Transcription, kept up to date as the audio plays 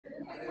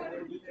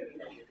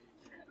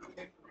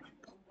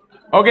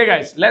Okay,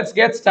 guys, let's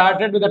get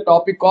started with the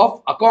topic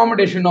of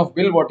accommodation of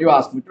bill, what you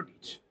asked me to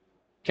teach.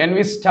 Can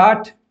we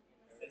start?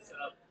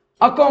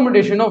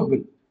 Accommodation of bill.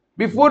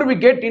 Before we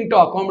get into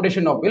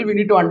accommodation of bill, we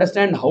need to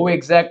understand how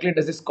exactly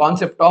does this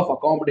concept of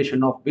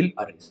accommodation of bill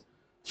arise.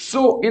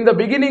 So, in the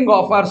beginning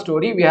of our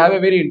story, we have a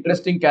very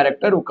interesting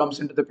character who comes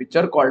into the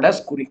picture called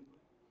as Kuri.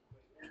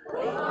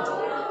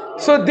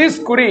 So, this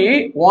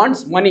Kuri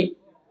wants money.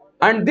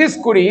 And this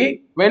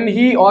Kuri, when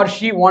he or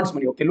she wants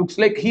money, okay, looks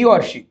like he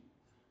or she.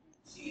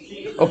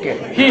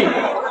 Okay,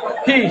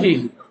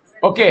 he.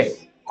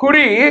 Okay,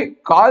 Kuri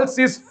calls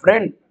his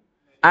friend,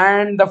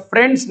 and the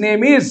friend's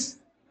name is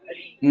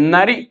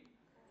Nari,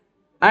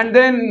 and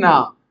then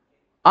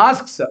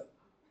asks.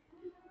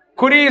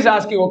 Kuri is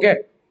asking, okay,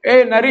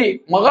 hey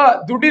Nari,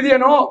 maga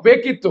dudidiyano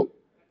bekittu,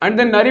 and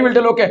then Nari will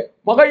tell, okay,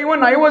 maga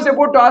even I was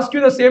about to ask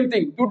you the same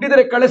thing.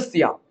 Dudidare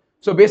kalastiya.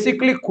 So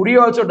basically, Kuri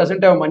also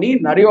doesn't have money.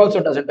 Nari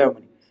also doesn't have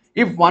money.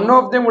 If one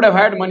of them would have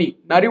had money,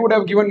 Nari would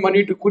have given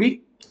money to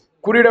Kuri.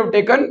 Kuri would have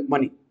taken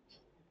money.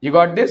 You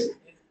got this?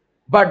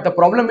 But the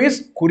problem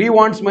is Kuri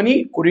wants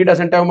money, Kuri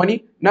doesn't have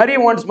money. Nari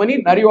wants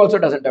money, Nari also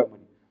doesn't have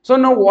money. So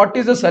now what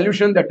is the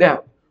solution that they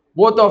have?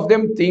 Both of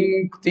them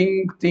think.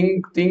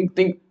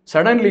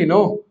 Suddenly,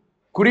 no,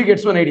 Kuri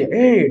gets one idea.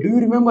 Hey, do you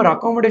remember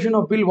accommodation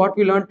of bill, what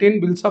we learnt in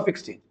bills of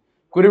exchange?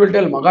 Kuri will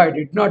tell, Maga, I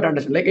did not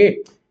understand. Like, hey,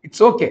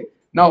 it's okay.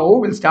 Now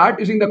we'll start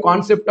using the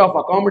concept of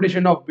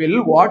accommodation of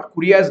bill, what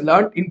Kuri has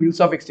learnt in bills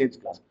of exchange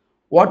class.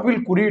 What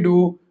will Kuri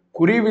do?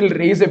 Kuri will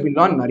raise a bill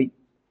on Nari.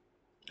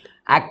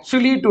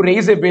 Actually, to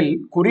raise a bill,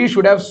 Kuri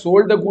should have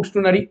sold the goods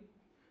to Nari.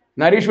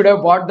 Nari should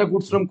have bought the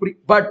goods from Kuri.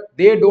 But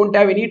they don't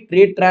have any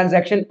trade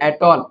transaction at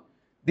all.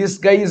 This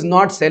guy is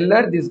not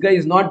seller, this guy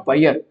is not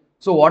buyer.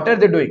 So what are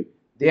they doing?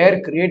 They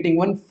are creating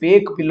one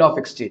fake bill of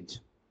exchange.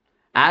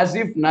 As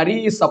if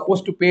Nari is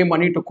supposed to pay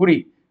money to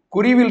Kuri.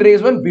 Kuri will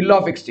raise one bill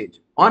of exchange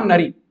on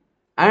Nari.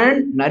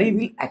 And Nari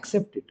will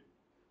accept it.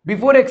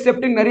 Before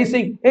accepting, Nari is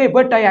saying, hey,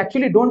 but I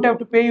actually don't have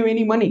to pay you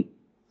any money.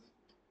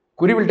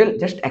 Kuri will tell,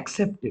 just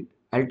accept it.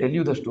 I'll tell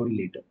you the story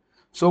later.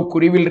 So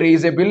Kuri will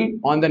raise a bill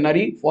on the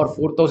Nari for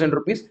 4,000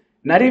 rupees.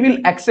 Nari will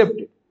accept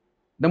it.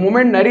 The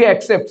moment Nari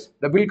accepts,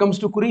 the bill comes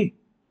to Kuri.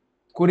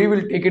 Kuri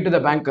will take it to the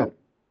banker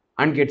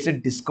and gets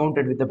it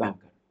discounted with the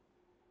banker.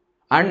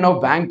 And now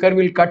banker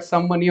will cut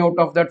some money out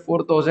of that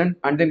 4,000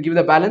 and then give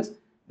the balance.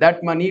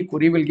 That money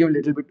Kuri will give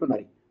little bit to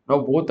Nari. Now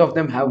both of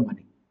them have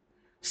money.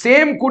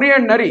 Same Kuri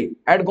and Nari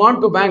had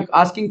gone to bank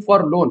asking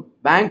for loan.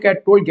 Bank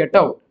had told get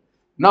out.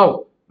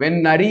 Now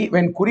when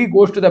Kuri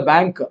goes to the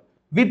bank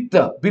with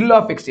the bill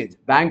of exchange,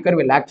 banker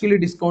will actually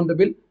discount the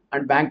bill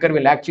and banker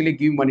will actually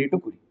give money to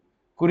Kuri.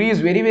 Kuri is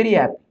very, very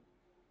happy.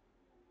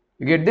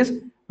 You get this?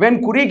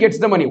 When Kuri gets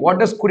the money, what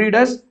does Kuri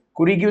does?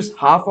 Kuri gives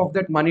half of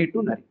that money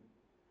to Nari.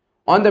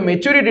 On the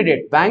maturity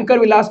date, banker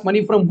will ask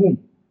money from whom?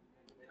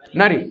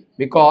 Nari.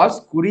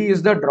 Because Kuri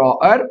is the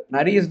drawer,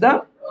 Nari is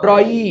the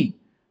drawee.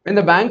 When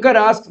the banker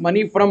asks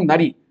money from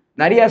Nari,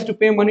 Nari has to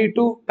pay money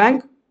to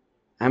bank.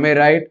 Am I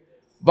right?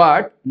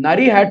 But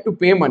Nari had to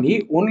pay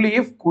money only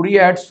if Kuri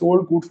had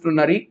sold goods to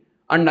Nari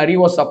and Nari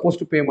was supposed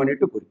to pay money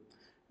to Kuri.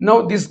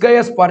 Now this guy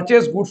has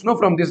purchased goods now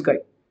from this guy.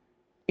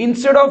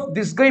 Instead of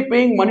this guy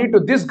paying money to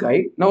this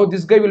guy, now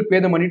this guy will pay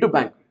the money to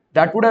bank.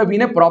 That would have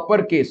been a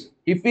proper case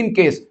if in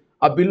case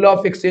a bill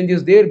of exchange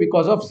is there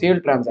because of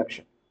sale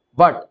transaction.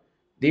 But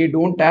they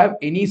don't have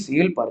any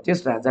sale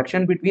purchase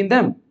transaction between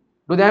them.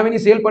 Do they have any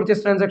sale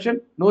purchase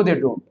transaction? No, they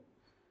don't.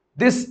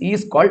 This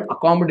is called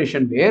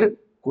accommodation where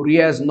Kuri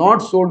has not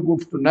sold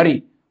goods to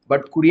Nari,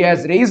 but Kuri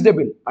has raised a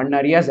bill and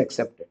Nari has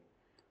accepted.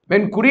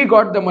 When Kuri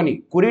got the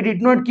money, Kuri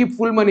did not keep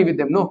full money with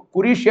them. No,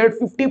 Kuri shared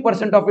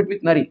 50% of it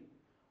with Nari.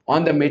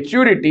 On the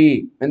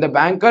maturity, when the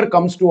banker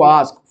comes to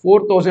ask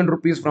 4,000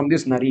 rupees from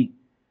this Nari,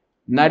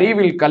 Nari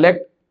will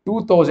collect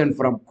 2,000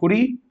 from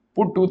Kuri,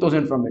 put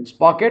 2,000 from its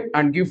pocket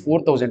and give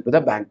 4,000 to the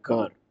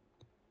banker.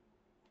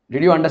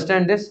 Did you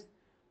understand this?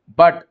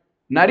 But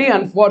Nari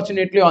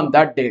unfortunately on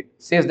that day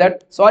says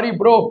that, sorry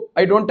bro,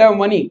 I don't have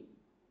money.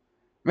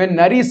 When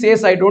Nari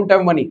says I don't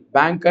have money,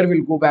 banker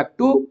will go back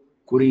to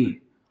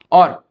Kuri.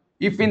 Or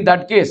if in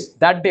that case,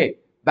 that day,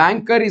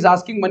 banker is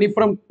asking money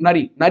from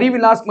Nari, Nari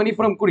will ask money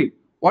from Kuri.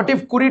 What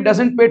if Kuri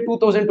doesn't pay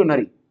 2,000 to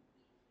Nari?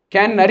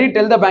 Can Nari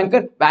tell the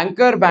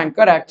banker,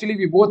 banker, actually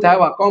we both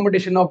have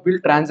accommodation of bill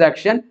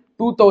transaction,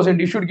 2,000,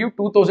 you should give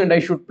 2,000, I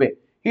should pay.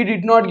 He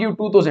did not give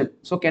 2,000.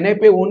 So can I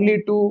pay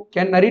only 2?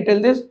 Can Nari tell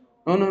this?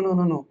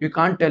 No, you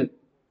can't tell.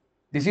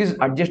 This is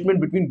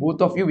adjustment between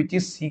both of you which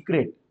is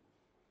secret.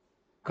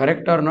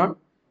 Correct or not?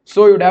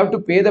 So you'd have to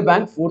pay the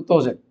bank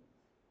 4,000.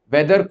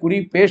 Whether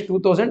Kuri pays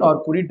 2,000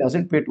 or Kuri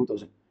doesn't pay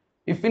 2,000.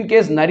 If in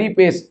case Nari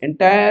pays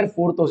entire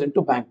 4,000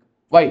 to bank.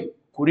 Why?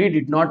 Kuri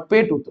did not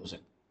pay 2,000.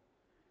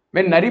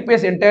 When Nari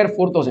pays entire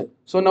 4,000.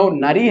 So now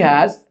Nari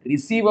has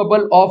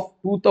receivable of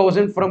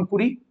 2,000 from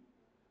Kuri.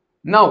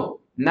 Now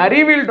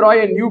Nari will draw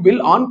a new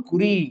bill on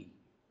Kuri.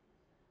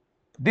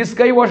 This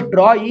guy was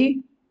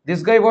drawee.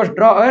 This guy was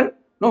drawer.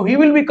 Now he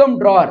will become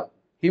drawer.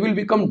 He will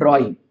become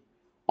drawee.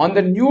 On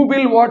the new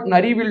bill what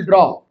Nari will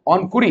draw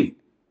on Kuri,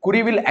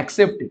 Kuri will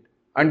accept it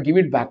and give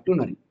it back to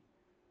Nari.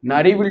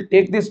 Nari will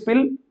take this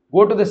bill,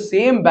 go to the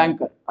same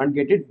banker and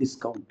get it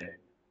discounted.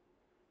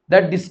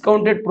 That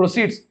discounted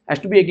proceeds has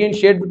to be again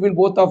shared between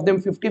both of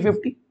them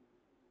 50-50.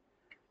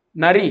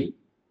 Nari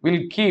will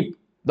keep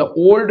the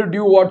old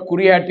due what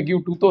Kuri had to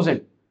give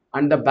 2000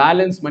 and the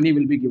balance money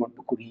will be given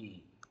to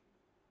Kuri.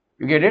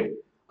 You get it?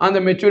 On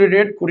the maturity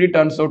date, Kuri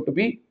turns out to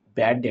be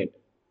bad debt.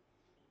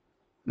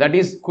 That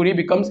is, Kuri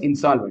becomes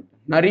insolvent.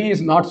 Nari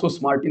is not so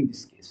smart in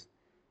this case.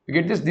 You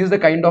get this? This is the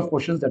kind of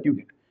questions that you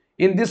get.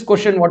 In this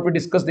question, what we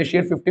discussed, they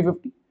share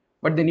 50-50,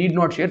 but they need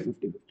not share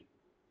 50-50.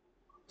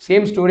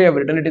 Same story, I have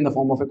written it in the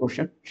form of a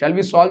question. Shall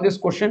we solve this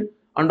question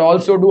and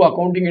also do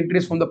accounting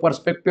entries from the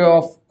perspective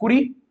of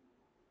Kuri?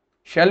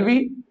 Shall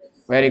we?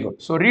 Very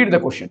good. So read the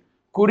question.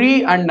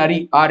 Kuri and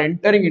Nari are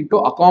entering into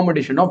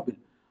accommodation of bill.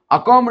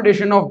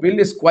 Accommodation of bill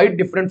is quite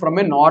different from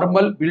a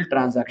normal bill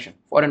transaction.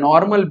 For a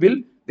normal bill,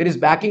 there is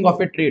backing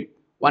of a trade.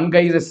 One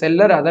guy is a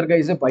seller, other guy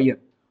is a buyer.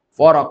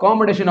 For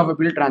accommodation of a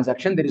bill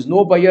transaction, there is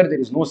no buyer, there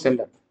is no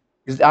seller.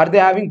 Are they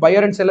having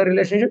buyer and seller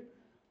relationship?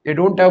 They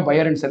don't have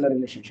buyer and seller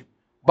relationship.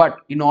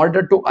 But in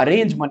order to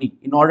arrange money,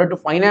 in order to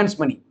finance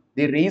money,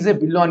 they raise a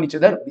bill on each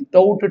other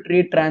without a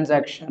trade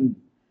transaction.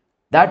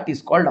 That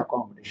is called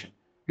accommodation.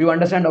 Do you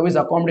understand how is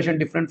accommodation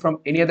different from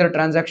any other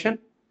transaction?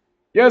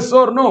 Yes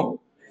or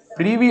no?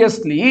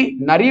 Previously,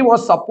 Nari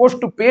was supposed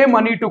to pay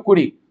money to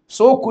Kuri.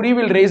 So Kuri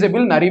will raise a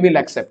bill, Nari will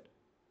accept.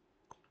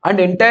 And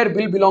entire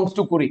bill belongs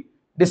to Kuri.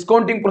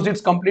 Discounting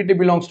proceeds completely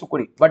belongs to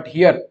Kuri. But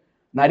here,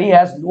 Nari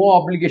has no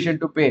obligation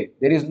to pay.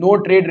 There is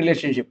no trade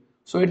relationship.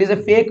 So it is a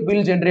fake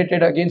bill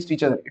generated against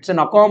each other. It's an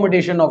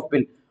accommodation of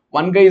bill.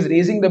 One guy is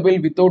raising the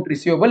bill without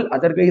receivable,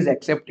 other guy is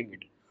accepting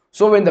it.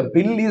 So when the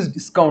bill is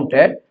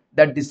discounted,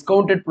 that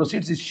discounted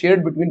proceeds is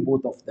shared between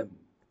both of them.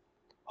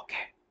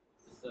 Okay.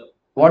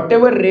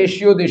 Whatever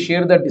ratio they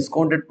share the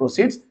discounted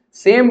proceeds,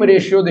 same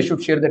ratio they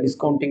should share the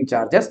discounting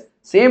charges,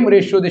 same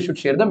ratio they should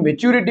share the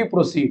maturity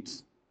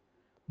proceeds.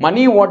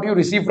 Money what you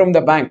receive from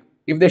the bank,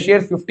 if they share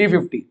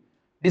 50-50,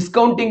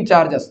 discounting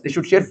charges, they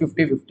should share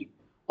 50-50.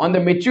 On the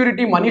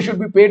maturity, money should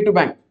be paid to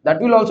bank. That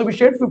will also be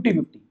shared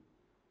 50-50.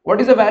 What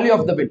is the value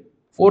of the bill?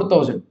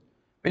 4,000.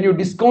 When you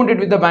discount it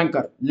with the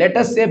banker, let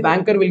us say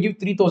banker will give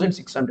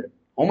 3,600.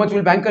 How much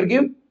will banker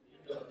give?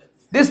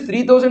 This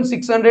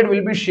 3,600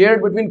 will be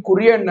shared between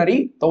Kuri and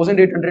Nari,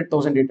 1,800,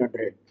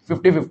 1,800,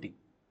 50-50.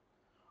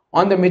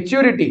 On the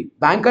maturity,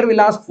 banker will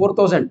ask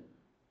 4,000.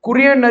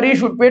 Kuri and Nari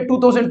should pay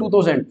 2,000,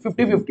 2,000,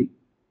 50-50.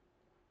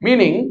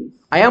 Meaning,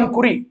 I am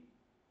Kuri.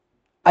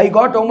 I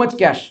got how much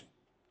cash?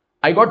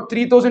 I got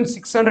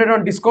 3,600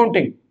 on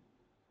discounting.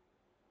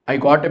 I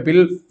got a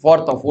bill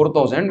for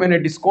 4,000. When I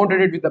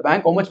discounted it with the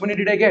bank, how much money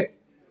did I get?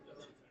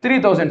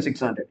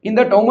 3,600. In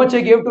that, how much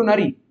I gave to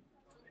Nari?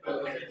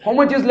 How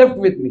much is left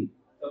with me?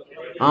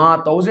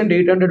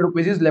 1,800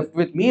 rupees is left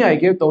with me. I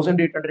gave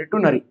 1,800 to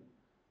Nari.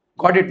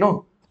 Got it,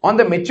 no? On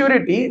the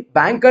maturity,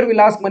 banker will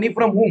ask money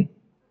from whom?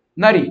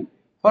 Nari.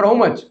 For how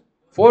much?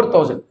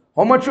 4,000.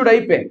 How much should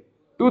I pay?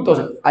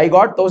 2,000. I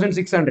got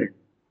 1,600.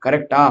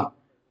 Correct?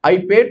 I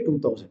paid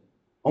 2,000.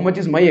 How much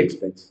is my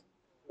expense?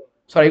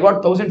 Sorry, I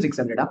got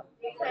 1,600.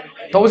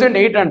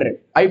 1,800.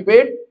 I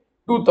paid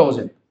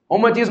 2,000. How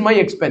much is my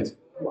expense?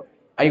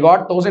 I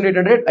got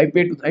 1,800. I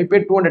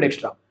paid 200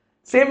 extra.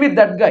 Same with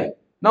that guy.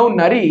 Now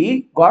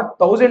Nari got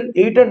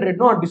 1,800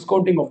 no, on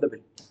discounting of the bill.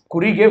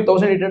 Kuri gave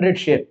 1,800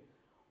 share.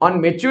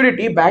 On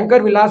maturity,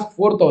 banker will ask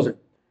 4,000.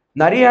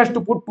 Nari has to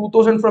put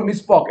 2,000 from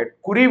his pocket.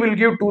 Kuri will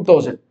give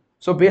 2,000.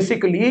 So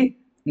basically,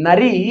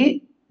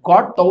 Nari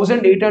got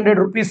 1,800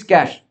 rupees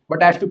cash,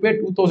 but has to pay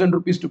 2,000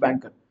 rupees to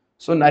banker.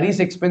 So Nari's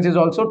expense is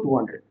also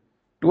 200.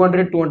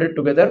 200, 200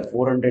 together,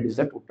 400 is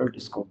the total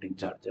discounting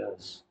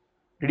charges.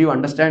 Did you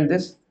understand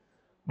this?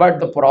 But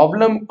the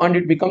problem, and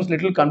it becomes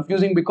little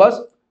confusing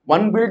because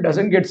one bill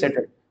doesn't get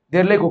settled.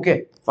 They're like,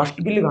 okay, first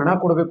bill hana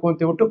kodabeku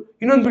ante hottu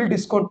innond bill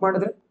discount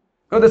madidre.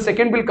 Now the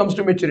second bill comes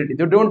to maturity.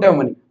 They don't have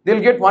money.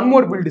 They'll get one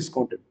more bill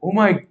discounted. Oh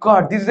my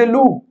God, this is a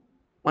loop.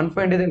 One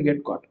fine day they'll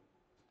get caught.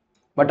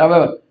 But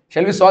however,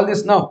 shall we solve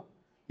this now?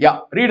 Yeah,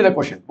 read the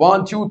question.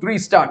 1, 2, 3,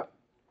 start.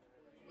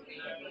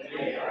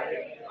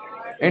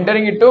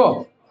 Entering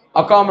into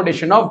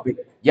accommodation of bill.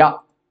 Yeah,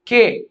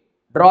 K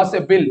draws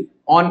a bill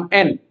on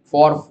N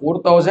for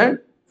 4,000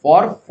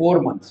 for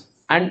 4 months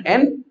and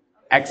N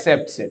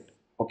accepts it.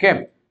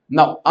 Okay.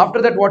 Now,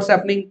 after that, what's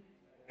happening?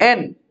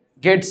 N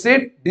gets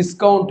it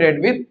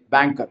discounted with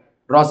banker.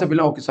 Draws a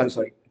bill. Okay,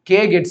 sorry.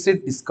 K gets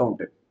it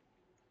discounted.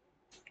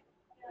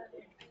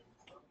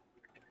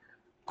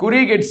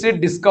 Kuri gets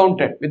it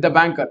discounted with the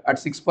banker at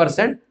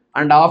 6%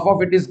 and half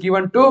of it is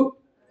given to.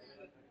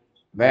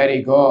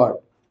 Very good.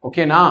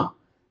 Okay, now.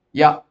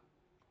 Yeah.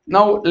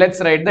 Now, let's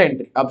write the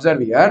entry.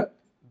 Observe here.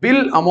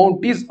 Bill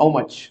amount is how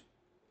much?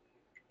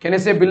 Can I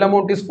say bill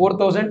amount is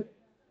 4,000?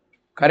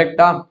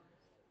 Correct?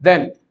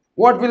 Then,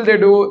 what will they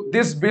do?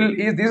 This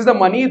is the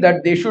money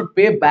that they should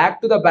pay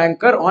back to the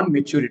banker on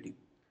maturity.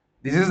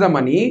 This is the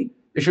money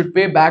they should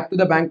pay back to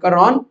the banker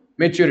on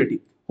maturity.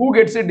 Who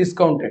gets it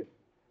discounted?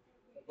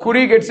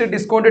 Kuri gets it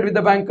discounted with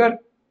the banker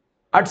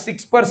at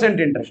 6%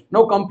 interest.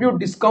 Now compute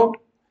discount.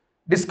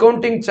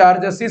 Discounting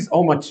charges is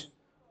how much?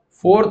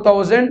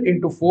 4,000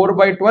 into 4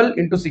 by 12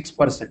 into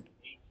 6%.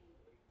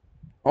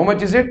 How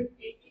much is it?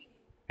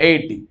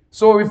 80.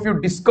 So if you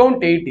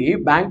discount 80,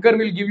 banker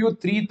will give you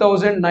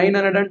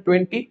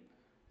 3,920.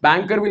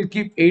 Banker will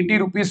keep 80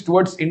 rupees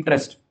towards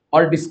interest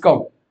or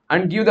discount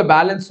and give the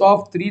balance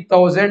of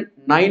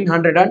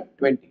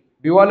 3,920.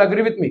 Do you all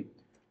agree with me?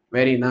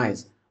 Very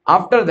nice.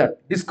 After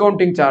that,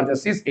 discounting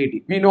charges is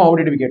 80. We know how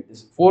did we get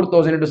this?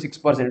 4,000 into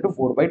 6% into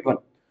 4 by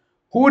 12.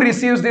 Who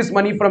receives this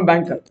money from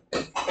banker?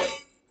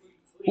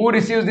 Who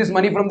receives this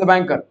money from the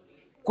banker?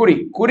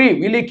 Kuri.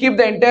 Kuri, will he keep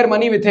the entire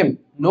money with him?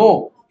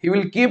 No. He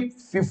will keep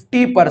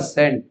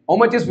 50%. How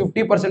much is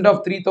 50%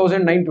 of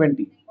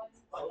 3,920?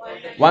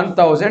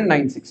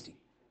 1,960.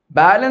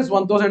 Balance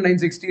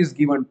 1,960 is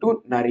given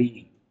to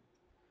Nari.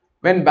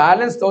 When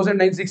balance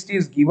 1,960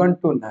 is given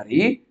to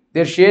Nari,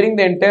 they are sharing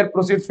the entire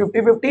proceeds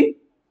 50-50.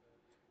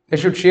 They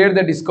should share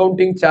the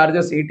discounting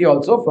charges 80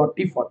 also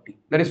 40-40.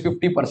 That is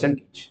 50%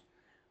 each.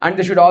 And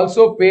they should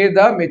also pay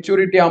the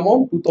maturity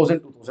amount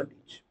 2,000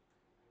 each.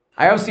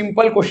 I have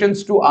simple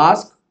questions to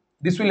ask.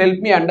 This will help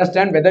me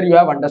understand whether you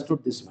have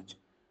understood this much.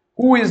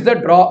 Who is the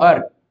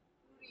drawer?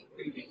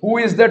 Who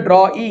is the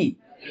drawee?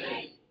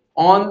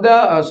 On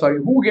the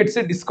who gets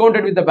it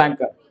discounted with the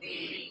banker?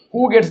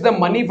 Who gets the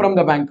money from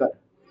the banker?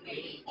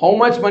 How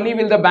much money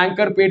will the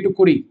banker pay to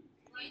Kuri?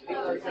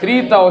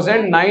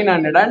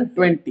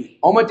 3,920.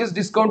 How much is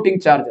discounting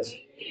charges?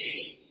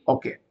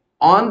 Okay.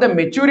 On the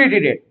maturity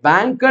date,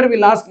 banker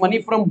will ask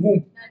money from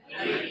whom?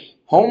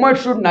 How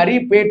much should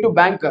Nari pay to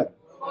banker?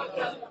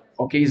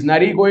 Okay, is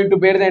Nari going to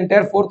bear the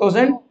entire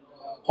 4,000?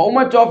 How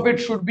much of it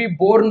should be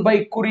borne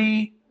by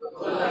Kuri?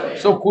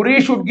 So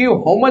Kuri should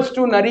give how much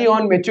to Nari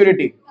on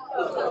maturity?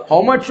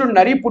 How much should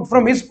Nari put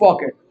from his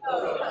pocket?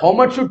 How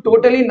much should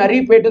totally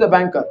Nari pay to the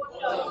banker?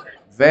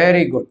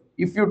 Very good.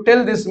 If you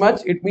tell this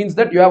much, it means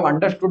that you have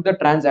understood the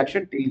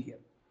transaction till here.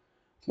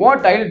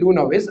 What I'll do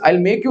now is, I'll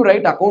make you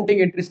write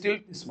accounting entries till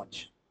this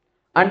much.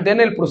 And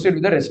then I'll proceed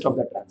with the rest of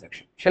the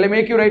transaction. Shall I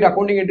make you write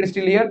accounting entries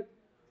till here?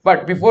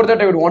 But before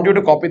that, I would want you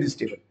to copy this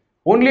table.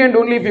 Only and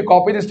only if you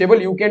copy this table,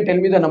 you can tell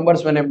me the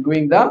numbers when I'm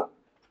doing the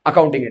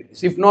accounting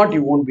entries. If not,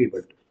 you won't be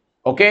able to.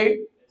 Okay?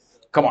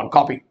 Come on,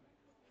 copy.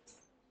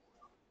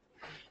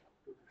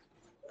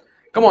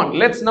 Come on,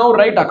 let's now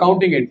write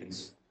accounting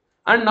entries.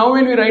 And now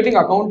when we're writing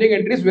accounting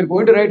entries, we're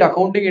going to write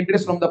accounting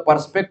entries from the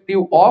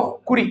perspective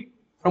of Kuri.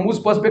 From whose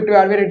perspective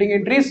are we writing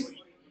entries?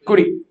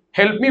 Kuri.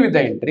 Help me with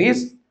the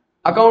entries.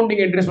 Accounting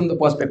entries from the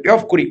perspective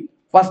of Kuri.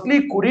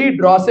 Firstly, Kuri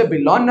draws a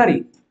bill on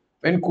Nari.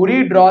 When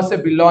Kuri draws a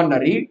bill on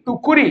Nari, to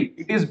Kuri,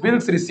 it is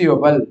bills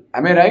receivable.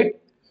 Am I right?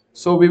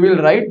 So we will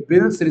write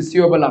bills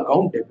receivable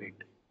account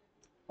debit.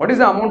 What is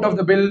the amount of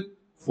the bill?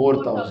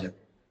 4,000.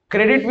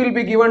 Credit will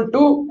be given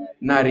to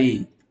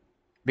Nari.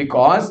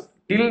 Because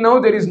till now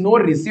there is no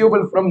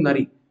receivable from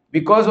Nari.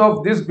 Because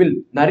of this bill,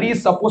 Nari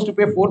is supposed to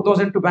pay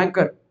 4,000 to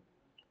banker.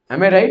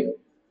 Am I right?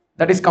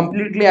 That is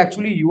completely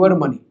actually your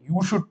money.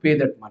 You should pay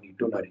that money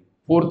to Nari.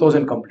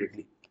 4,000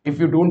 completely. If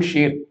you don't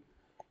share.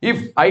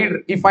 If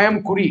I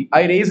am Kuri,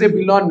 I raise a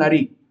bill on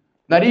Nari.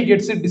 Nari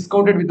gets it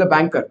discounted with the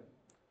banker.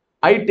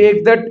 I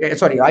take that,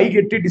 I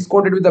get it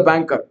discounted with the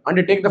banker and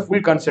I take the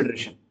full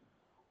consideration.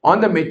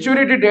 On the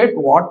maturity date,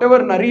 whatever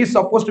Nari is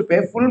supposed to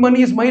pay, full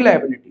money is my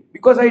liability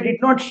because I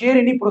did not share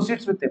any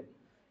proceeds with him.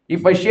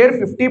 If I share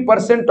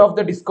 50% of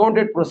the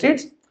discounted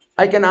proceeds,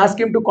 I can ask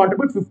him to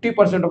contribute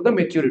 50% of the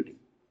maturity.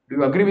 Do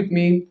you agree with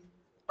me?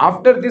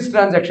 After this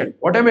transaction,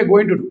 what am I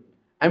going to do?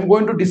 I am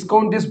going to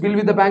discount this bill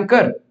with the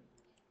banker.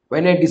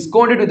 When I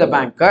discount it with the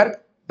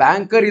banker,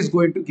 banker is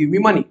going to give me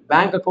money,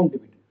 bank account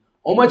debit.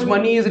 How much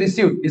money is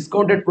received?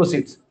 Discounted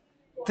proceeds.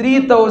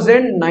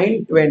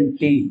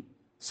 3,920.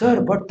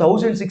 Sir, but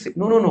 1,600.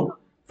 No.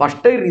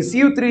 First I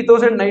receive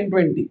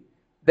 3,920.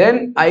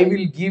 Then I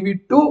will give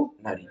it to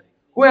Nari.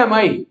 Who am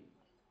I?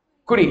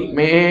 Kuri.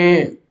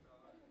 Me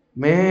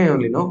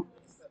only, no?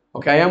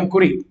 Okay, I am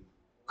Kuri.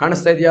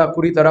 Kanasta idya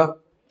Kuri tara?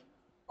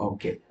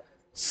 Okay.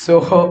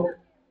 So,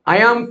 I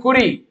am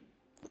Kuri.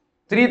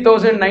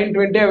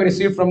 3,920 I have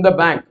received from the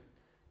bank.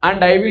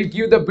 And I will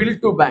give the bill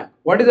to bank.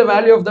 What is the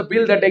value of the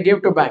bill that I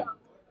gave to bank?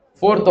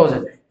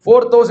 4,000.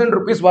 4,000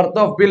 rupees worth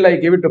of bill I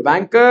gave it to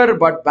banker,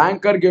 but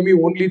banker gave me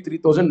only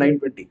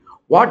 3,920.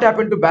 What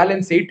happened to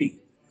balance 80?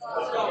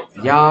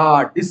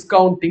 Yeah,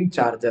 discounting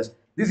charges.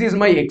 This is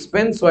my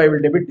expense, so I will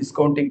debit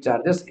discounting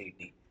charges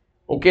 80.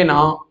 Okay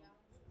now?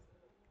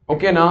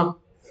 Okay now?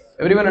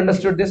 Everyone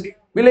understood this?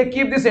 Will I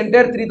keep this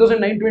entire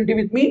 3,920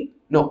 with me?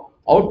 No.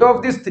 Out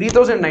of this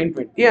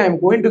 3,920, I am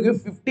going to give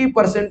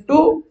 50%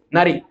 to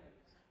Nari.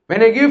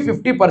 When I give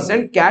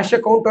 50%, cash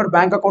account or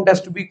bank account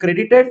has to be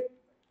credited.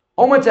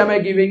 How much am I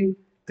giving?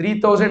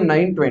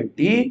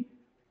 3,920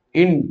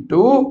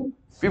 into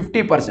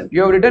 50%.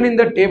 You have written in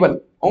the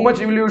table. How much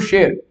will you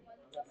share?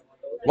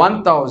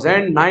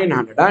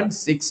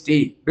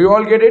 1,960. Do you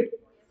all get it?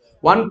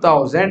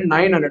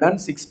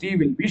 1,960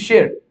 will be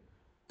shared.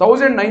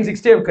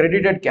 1,960 have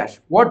credited cash.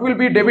 What will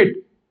be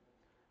debit?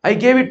 I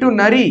gave it to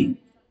Nari.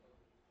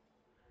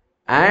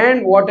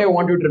 And what I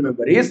want you to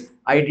remember is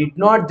I did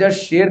not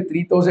just share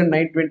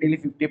 3,920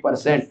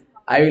 50%.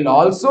 I will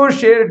also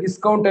share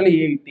discount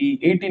 18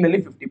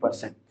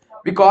 50%,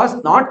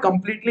 because not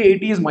completely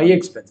 80 is my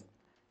expense.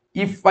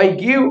 If I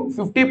give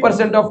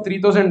 50% of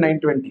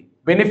 3,920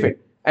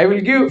 benefit, I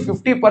will give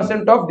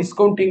 50% of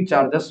discounting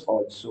charges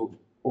also.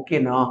 Okay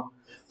now,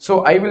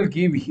 so I will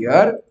give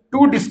here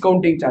two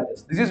discounting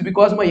charges. This is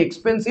because my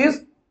expense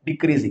is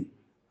decreasing.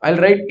 I'll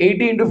write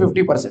 80 into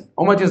 50%.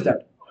 How much is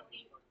that?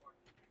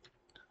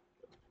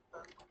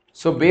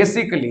 So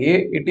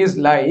basically it is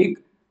like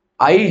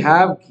I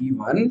have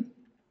given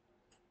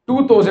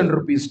 2000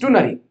 rupees to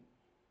Nari.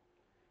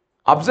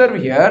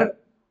 Observe here,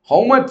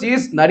 how much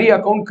is Nari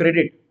account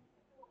credit?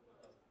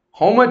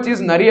 How much is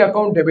Nari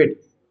account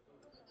debit?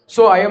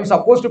 So I am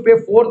supposed to pay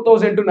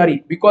 4,000 to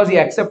Nari because he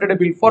accepted a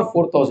bill for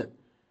 4,000.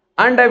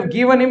 And I've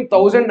given him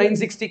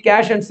 1,960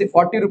 cash and say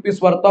 40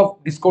 rupees worth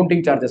of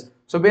discounting charges.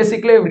 So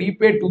basically I've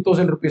repaid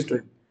 2,000 rupees to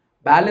him.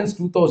 Balance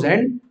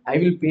 2,000 I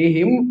will pay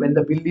him when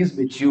the bill is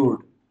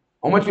matured.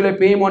 How much will I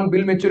pay him on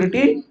bill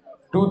maturity?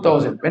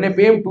 2,000. When I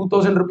pay him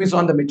 2,000 rupees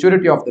on the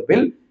maturity of the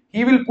bill,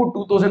 he will put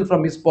 2,000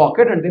 from his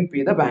pocket and then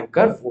pay the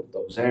banker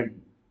 4,000.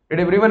 Did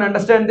everyone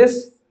understand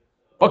this?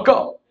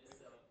 Pakka.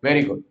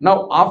 Very good.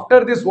 Now,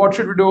 after this, what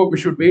should we do? We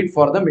should wait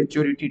for the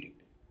maturity date.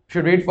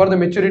 Should wait for the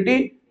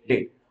maturity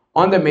date.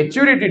 On the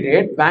maturity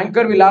date,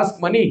 banker will ask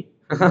money.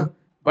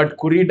 But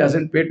Kuri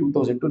doesn't pay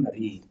 2,000 to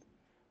Nari.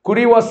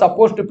 Kuri was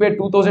supposed to pay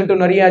 2,000 to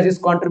Nari as his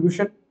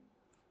contribution.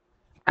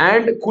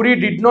 And Kuri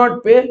did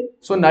not pay.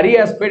 So Nari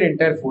has paid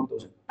entire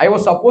 4,000. I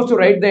was supposed to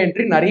write the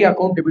entry Nari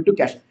account debit to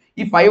cash.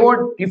 If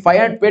I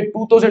had paid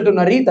 2,000 to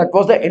Nari, that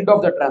was the end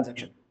of the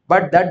transaction.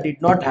 But that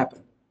did not happen.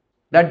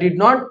 That did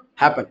not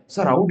happen.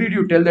 Sir, how did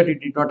you tell that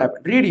it did not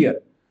happen? Read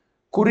here.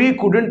 Kuri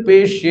couldn't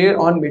pay share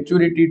on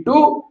maturity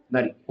to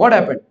Nari. What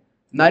happened?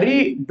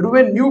 Nari drew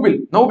a new bill.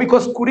 Now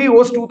because Kuri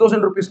owes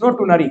 2,000 rupees, not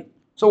to Nari.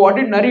 So what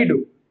did Nari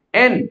do?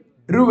 N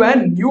drew a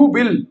new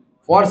bill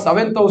for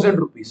 7,000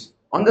 rupees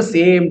on the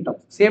same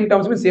terms. Same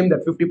terms means same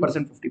that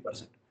 50%,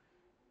 50%.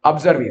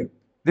 Observe here.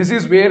 This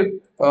is where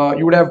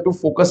you would have to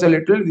focus a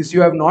little. This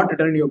you have not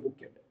written in your book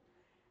yet.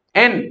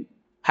 N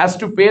has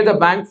to pay the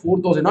bank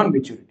 4,000 on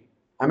maturity.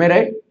 Am I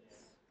right?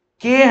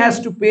 K has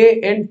to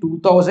pay N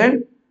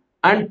 2,000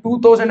 and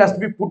 2,000 has to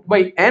be put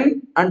by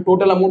N and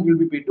total amount will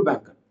be paid to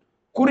banker.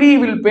 Kuri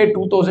will pay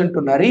 2,000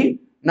 to Nari.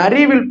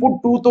 Nari will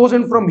put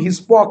 2,000 from his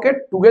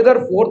pocket.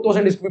 Together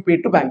 4,000 is to be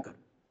paid to banker.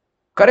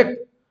 Correct?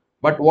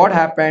 But what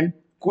happened?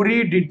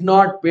 Kuri did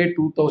not pay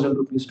 2,000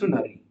 rupees to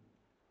Nari.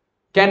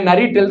 Can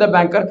Nari tell the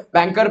banker,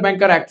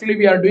 banker, actually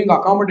we are doing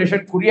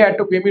accommodation. Kuri had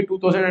to pay me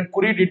 2,000 and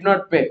Kuri did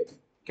not pay.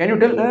 Can you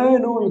tell?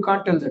 No, you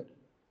can't tell that.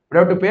 You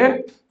have to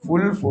pay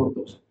full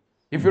 4,000.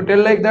 If you tell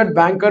like that,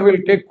 banker will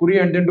take Kuri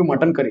and then do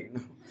mutton curry.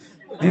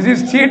 This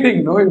is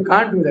cheating. No, you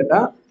can't do that.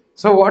 Huh?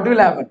 So what will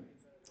happen?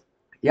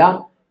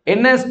 Yeah,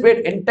 N has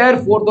paid entire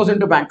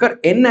 4,000 to banker.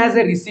 N has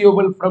a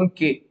receivable from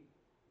K,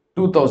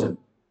 2,000.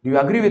 Do you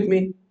agree with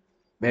me?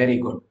 Very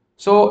good.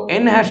 So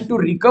N has to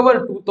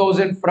recover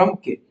 2,000 from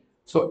K.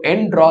 So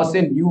N draws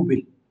a new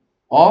bill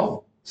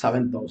of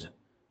 7,000.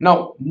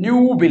 Now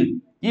new bill.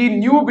 ಈ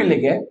new bill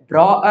ಗೆ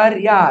drawer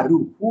ಯಾರು?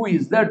 Who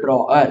is the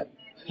drawer?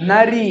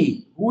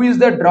 Nari. Who is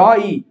the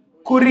drawee?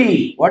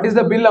 Kuri. What is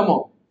the bill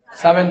amount?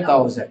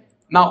 7,000.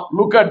 Now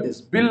look at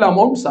this. Bill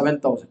amount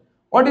 7,000.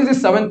 What is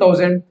this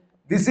 7,000?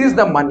 This is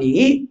the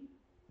money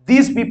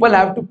these people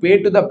have to pay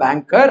to the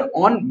banker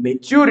on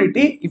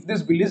maturity if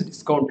this bill is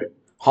discounted.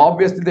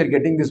 Obviously they're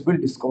getting this bill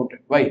discounted.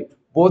 Why?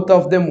 Both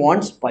of them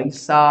wants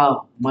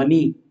paisa,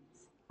 money.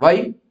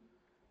 Why?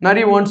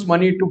 Nari wants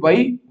money to buy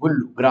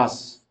gullu, grass.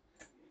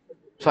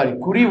 Sorry,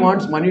 Kuri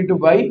wants money to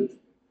buy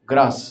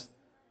grass.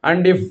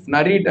 And if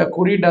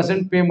Kuri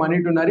doesn't pay money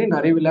to Nari,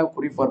 Nari will have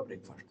Kuri for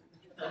breakfast.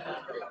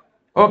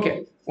 Okay,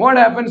 what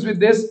happens with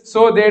this?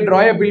 So they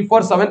draw a bill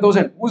for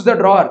 7,000. Who's the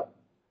drawer?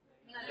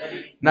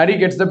 Nari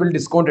gets the bill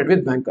discounted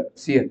with banker.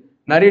 See here,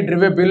 Nari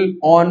drew a bill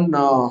on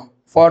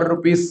for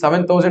rupees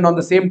 7,000 on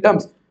the same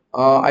terms.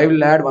 I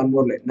will add one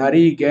more line.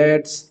 Nari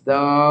gets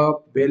the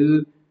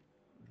bill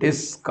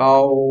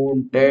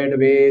discounted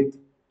with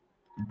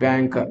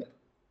banker.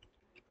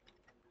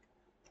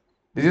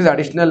 This is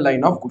additional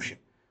line of question.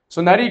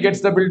 So Nari gets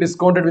the bill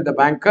discounted with the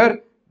banker.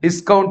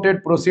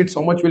 Discounted proceeds,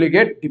 how much will you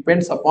get?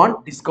 Depends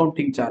upon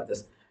discounting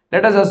charges.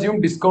 Let us assume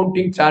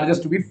discounting charges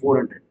to be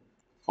 400.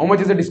 How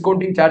much is the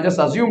discounting charges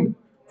assumed?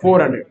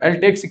 400. I'll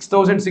take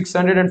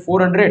 6,600 and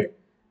 400.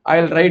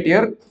 I'll write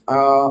here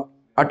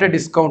at a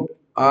discount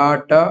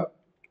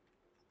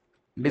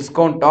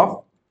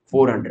of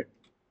 400.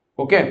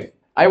 Okay.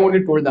 I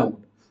only told the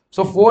amount.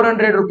 So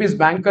 400 rupees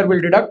banker will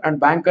deduct and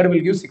banker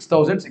will give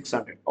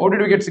 6,600. How did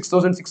we get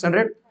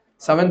 6,600?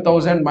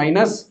 7,000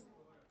 minus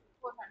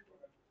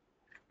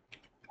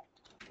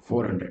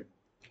 400.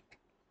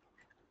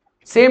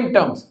 Same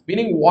terms,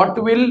 meaning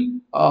what will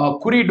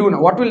Kuri do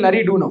now? What will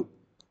Nari do now?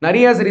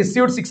 Nari has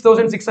received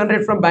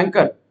 6,600 from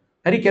banker.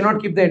 Nari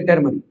cannot keep the entire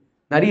money.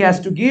 Nari has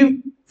to give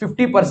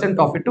 50%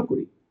 of it to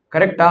Kuri.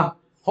 Correct? How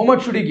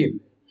much should he give?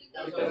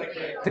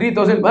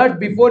 3,000. But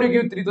before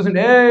you give 3,000,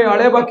 hey,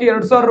 ale baki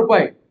 2,000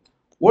 rupai.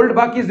 Old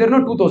baki is there,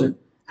 no 2,000.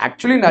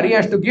 Actually, Nari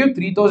has to give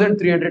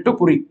 3,300 to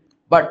Kuri.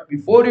 But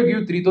before you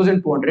give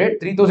 3,200,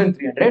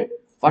 3,300,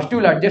 first you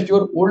will adjust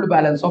your old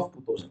balance of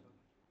 2,000.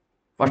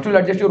 First you will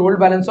adjust your old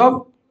balance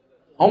of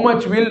how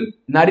much will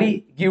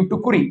Nari give to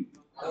Kuri?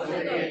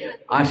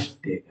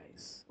 Ashte,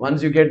 guys.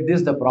 Once you get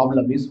this, the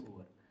problem is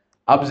over.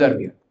 Observe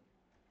here.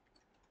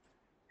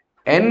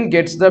 N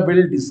gets the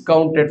bill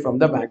discounted from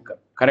the banker.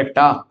 Correct?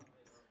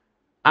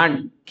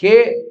 And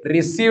K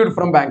received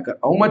from banker.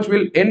 How much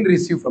will N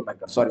receive from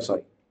banker?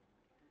 Sorry.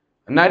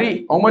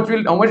 Nari, how much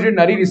did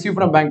Nari receive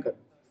from banker?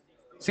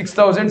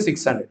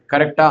 6,600.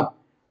 Correct?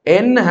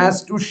 N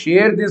has to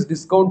share this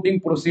discounting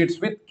proceeds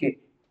with K.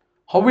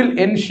 How will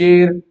N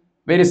share?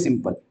 Very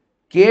simple.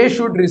 K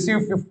should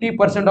receive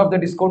 50% of the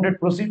discounted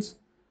proceeds.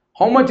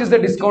 How much is the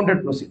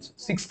discounted proceeds?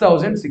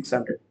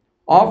 6,600.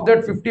 Of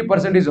that,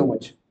 50% is how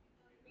much?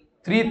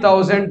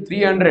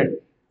 3,300.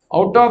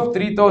 Out of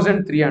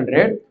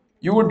 3,300,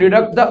 you would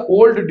deduct the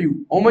old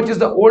due. How much is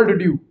the old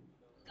due?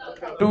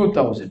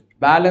 2,000.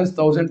 Balance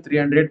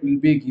 1,300 will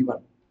be given.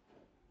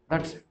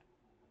 That's it.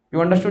 You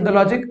understood the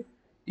logic?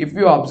 If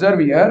you observe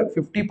here,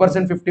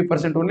 50%,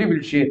 50% only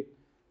will share.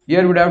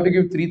 Here we would have to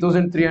give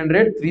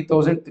 3,300,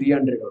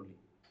 3,300 only.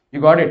 You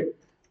got it?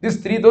 This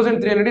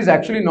 3,300 is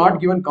actually not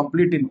given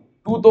completely.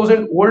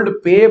 2,000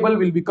 old payable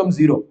will become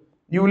 0.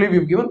 Newly we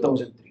have given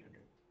 1,300.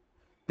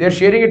 They are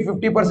sharing it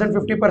 50%,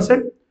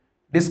 50%.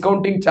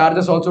 Discounting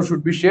charges also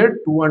should be shared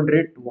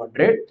 200,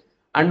 200.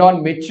 And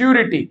on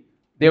maturity,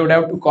 they would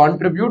have to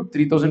contribute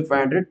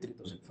 3,500,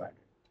 3,500.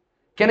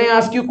 Can I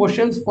ask you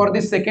questions for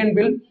this second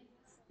bill?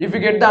 If you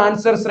get the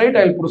answers right,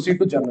 I will proceed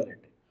to journal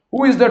entry.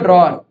 Who is the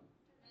drawer?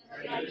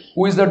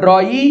 Who is the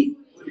drawee?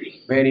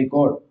 Very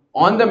good.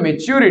 On the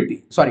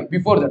maturity, sorry,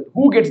 before that,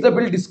 who gets the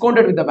bill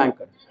discounted with the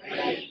banker?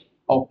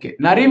 Okay.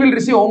 Nari will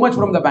receive how much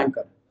from the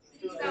banker?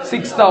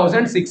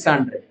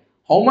 6,600.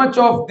 How much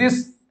of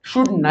this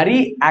should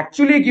Nari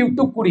actually give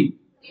to Kuri?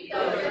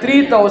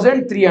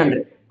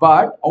 3,300.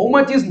 But how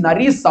much is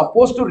Nari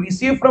supposed to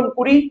receive from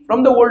Kuri?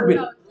 From the old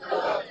bill.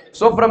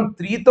 So from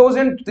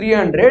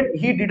 3,300,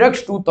 he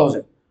deducts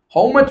 2,000.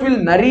 How much will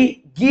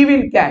Nari give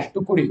in cash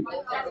to Kuri?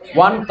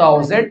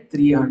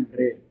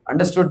 1,300.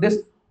 Understood this?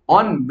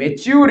 On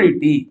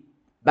maturity,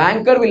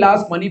 banker will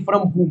ask money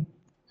from whom?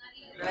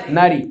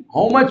 Nari.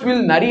 How much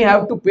will Nari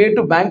have to pay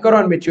to banker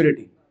on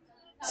maturity?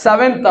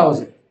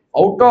 7,000.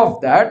 Out of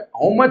that,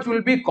 how much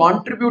will be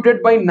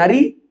contributed by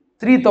Nari?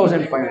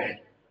 3,500.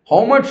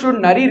 How much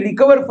should Nari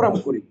recover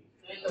from Kuri?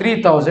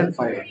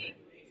 3,500.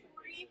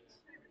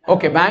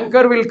 Okay,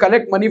 banker will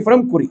collect money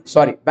from Kuri.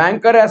 Sorry,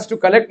 banker has to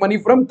collect money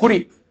from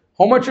Kuri.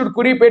 How much should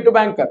Kuri pay to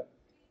banker?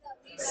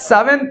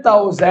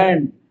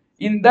 7,000.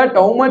 In that,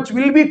 how much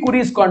will be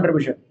Kuri's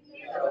contribution?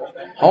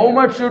 How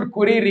much should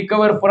Kuri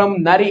recover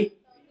from Nari?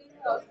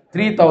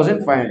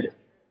 3,500.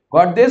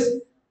 Got this?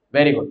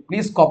 Very good.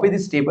 Please copy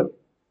this table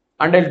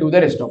and I'll do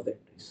the rest of the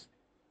entries.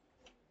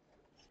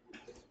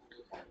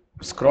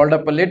 Scrolled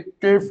up a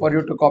little for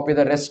you to copy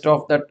the rest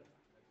of that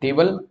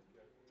table.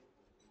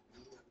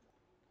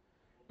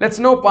 Let's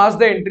now pass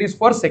the entries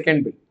for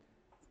second bill.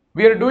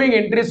 We are doing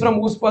entries from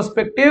whose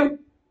perspective?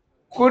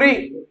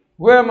 Kuri.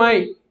 Who am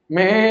I?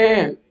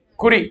 Me.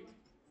 Kuri.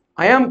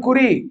 I am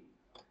Kuri.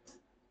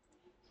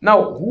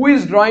 Now, who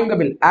is drawing the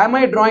bill? Am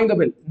I drawing the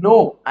bill?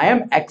 No, I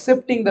am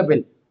accepting the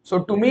bill.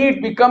 So, to me,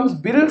 it becomes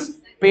bills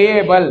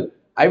payable.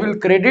 I will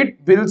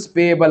credit bills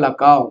payable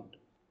account.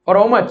 For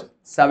how much?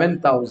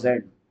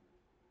 7,000.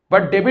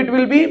 But debit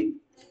will be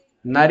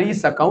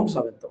Nari's account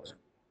 7,000.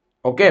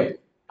 Okay.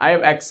 I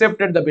have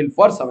accepted the bill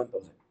for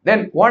 7,000.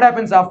 Then what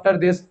happens after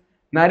this?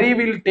 Nari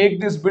will take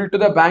this bill to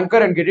the banker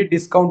and get it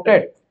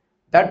discounted.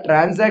 That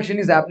transaction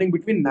is happening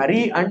between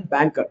Nari and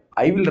banker.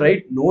 I will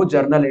write no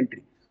journal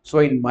entry. So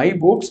in my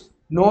books,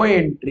 no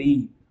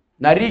entry.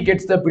 Nari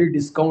gets the bill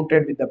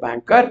discounted with the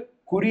banker.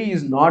 Kuri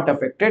is not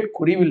affected.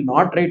 Kuri will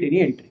not write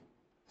any entry.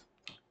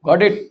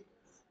 Got it?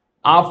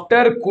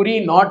 After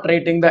Kuri not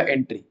writing the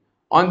entry,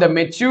 on the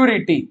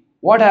maturity,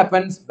 what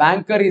happens?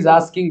 Banker is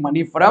asking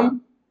money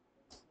from,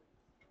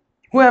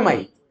 who am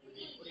I?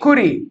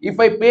 Kuri. If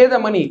I pay the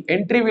money,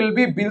 entry will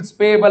be bills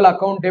payable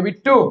account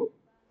debit to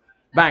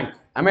bank.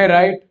 Am I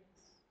right?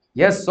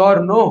 Yes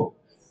or no?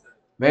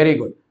 Very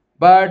good.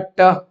 But,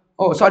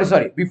 oh,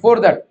 sorry. Before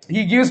that,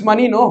 he gives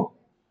money, no?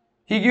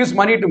 He gives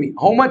money to me.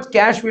 How much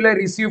cash will I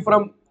receive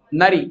from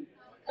Nari?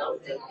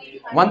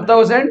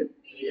 1,000?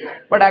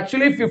 But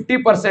actually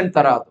 50%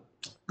 tarado.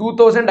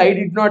 2,000 I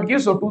did not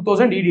give, so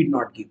 2,000 he did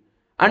not give.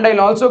 And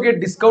I'll also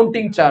get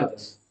discounting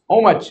charges.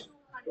 How much?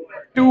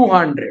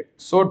 200.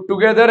 So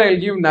together I'll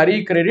give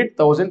Nari credit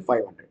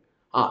 1,500.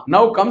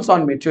 Now comes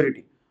on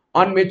maturity.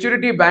 On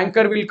maturity,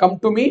 banker will come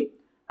to me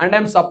and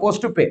I'm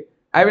supposed to pay.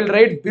 I will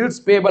write bills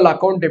payable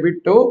account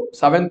debit to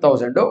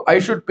 7,000. I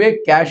should pay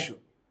cash.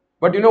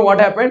 But you know what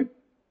happened?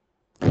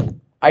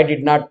 I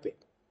did not pay.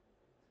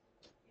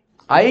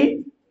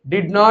 I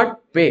did not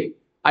pay.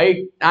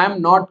 I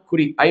am not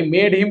Kuri. I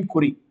made him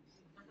Kuri.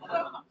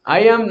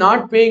 I am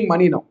not paying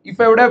money now. If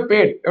I would have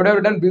paid, I would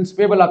have done bills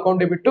payable account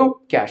debit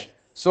to cash.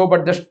 So,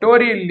 but the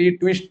story lead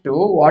twist to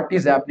what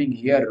is happening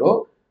here.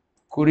 Oh,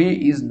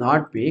 Kuri is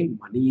not paying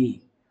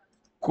money.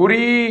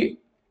 Kuri,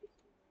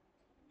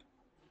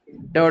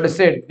 they would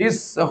say,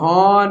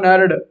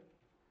 dishonored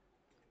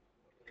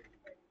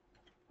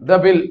the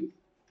bill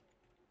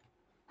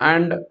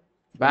and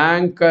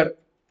banker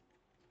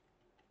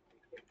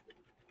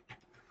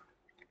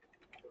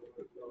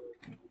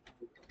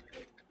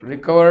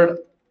recovered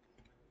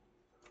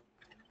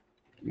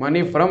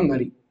money from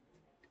Nari.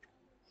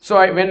 So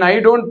when I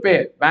don't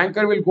pay,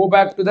 banker will go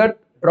back to that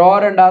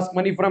drawer and ask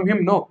money from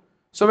him. No.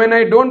 So when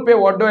I don't pay,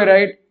 what do I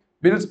write?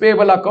 Bills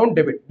payable account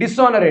debit.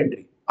 Dishonor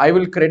entry. I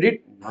will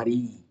credit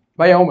Nari.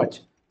 By how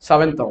much?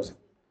 7,000.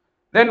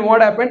 Then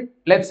what happened?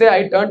 Let's say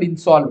I turned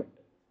insolvent.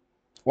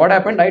 What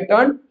happened? I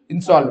turned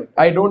insolvent.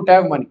 I don't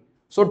have money.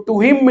 So to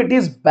him it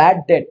is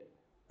bad debt.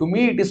 To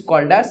me it is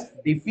called as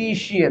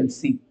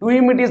deficiency. To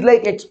him it is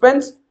like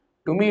expense.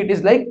 To me it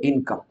is like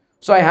income.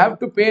 So I have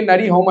to pay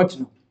Nari how much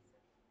now?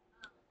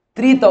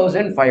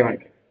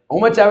 3,500. How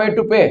much have I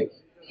to pay?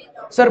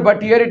 Sir,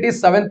 but here it is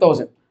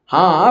 7,000.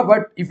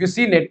 But if you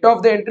see net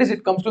of the entries,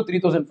 it comes to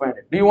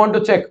 3,500. Do you want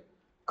to check?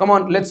 Come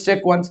on, let's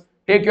check once.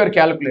 Take your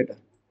calculator.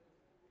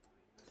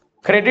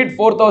 Credit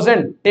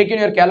 4,000. Take in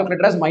your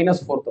calculator as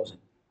minus 4,000.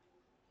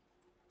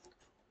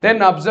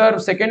 Then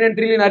observe second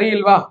entry in Ari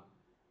Ilva.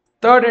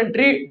 Third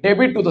entry,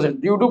 debit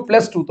 2,000. You do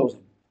plus 2,000.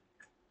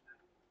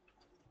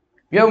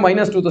 We have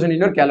minus 2,000 in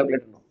your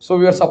calculator now. So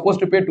we are supposed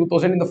to pay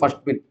 2,000 in the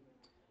first bill.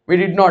 We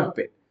did not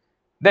pay.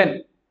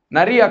 Then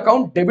Nari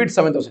account debit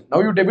 7,000. Now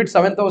you debit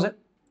 7,000,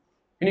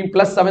 meaning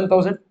plus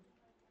 7,000.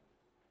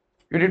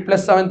 You did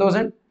plus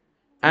 7,000,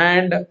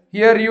 and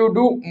here you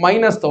do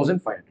minus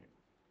 1,500.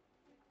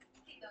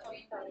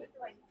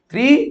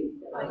 3.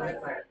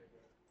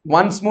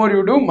 Once more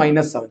you do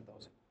minus 7,000.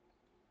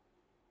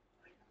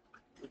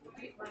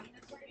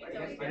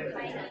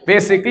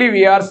 Basically,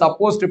 we are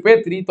supposed to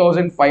pay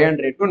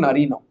 3,500 to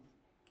Nari now.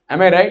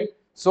 Am I right?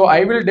 So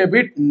I will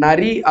debit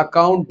Nari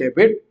account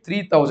debit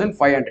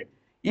 3,500.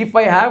 If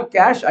I have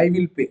cash, I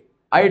will pay.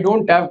 I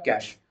don't have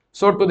cash.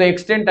 So to the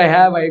extent I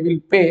have, I will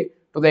pay.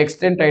 To the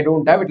extent I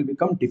don't have, it will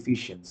become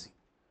deficiency.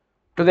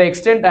 To the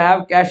extent I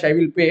have cash, I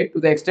will pay. To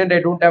the extent I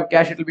don't have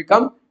cash, it will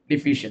become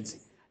deficiency.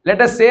 Let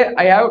us say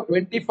I have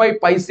 25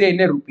 paise in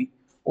a rupee.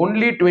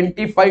 Only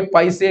 25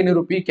 paise in a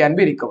rupee can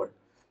be recovered.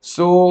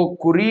 So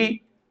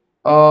Kuri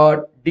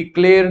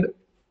declared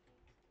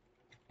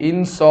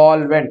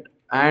insolvent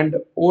and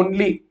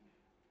only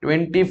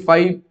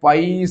 25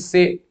 paise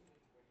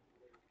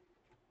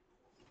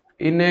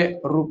in a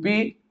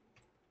rupee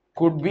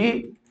could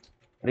be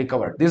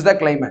recovered. This is the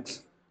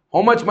climax.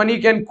 How much money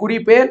can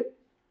Kuri pay?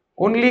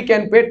 Only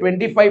can pay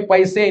 25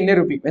 paise in a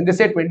rupee. When they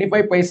say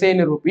 25 paise in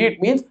a rupee,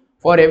 it means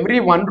for every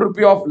 1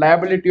 rupee of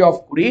liability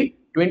of Kuri,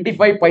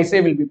 25 paise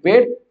will be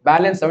paid.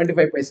 Balance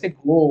 75 paise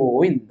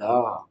go in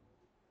the.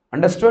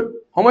 Understood?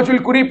 How much will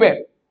Kuri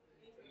pay?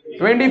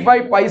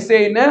 25 paise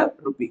in a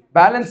rupee.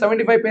 Balance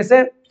 75 paise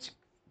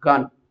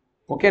gone.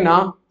 Okay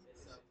now?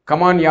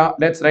 Come on, yeah.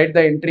 Let's write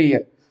the entry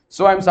here.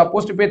 So I'm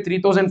supposed to pay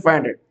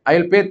 3,500.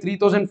 I'll pay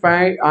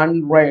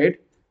 3,500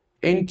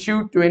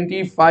 into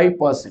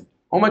 25%.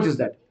 How much is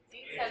that?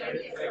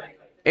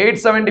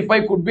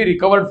 875 could be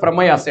recovered from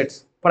my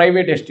assets,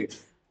 private estate.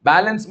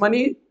 Balance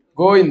money,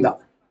 go in the.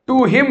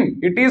 To him,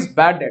 it is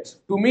bad debts.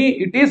 To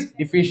me, it is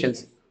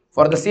deficiency.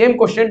 For the same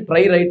question,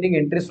 try writing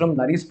entries from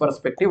Nari's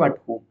perspective at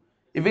home.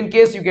 If in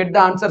case you get the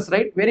answers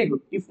right, very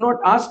good. If not,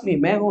 ask me.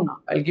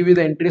 I'll give you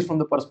the entries from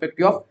the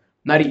perspective of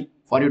Nari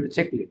for you to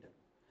check later.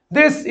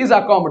 This is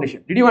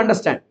accommodation. Did you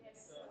understand?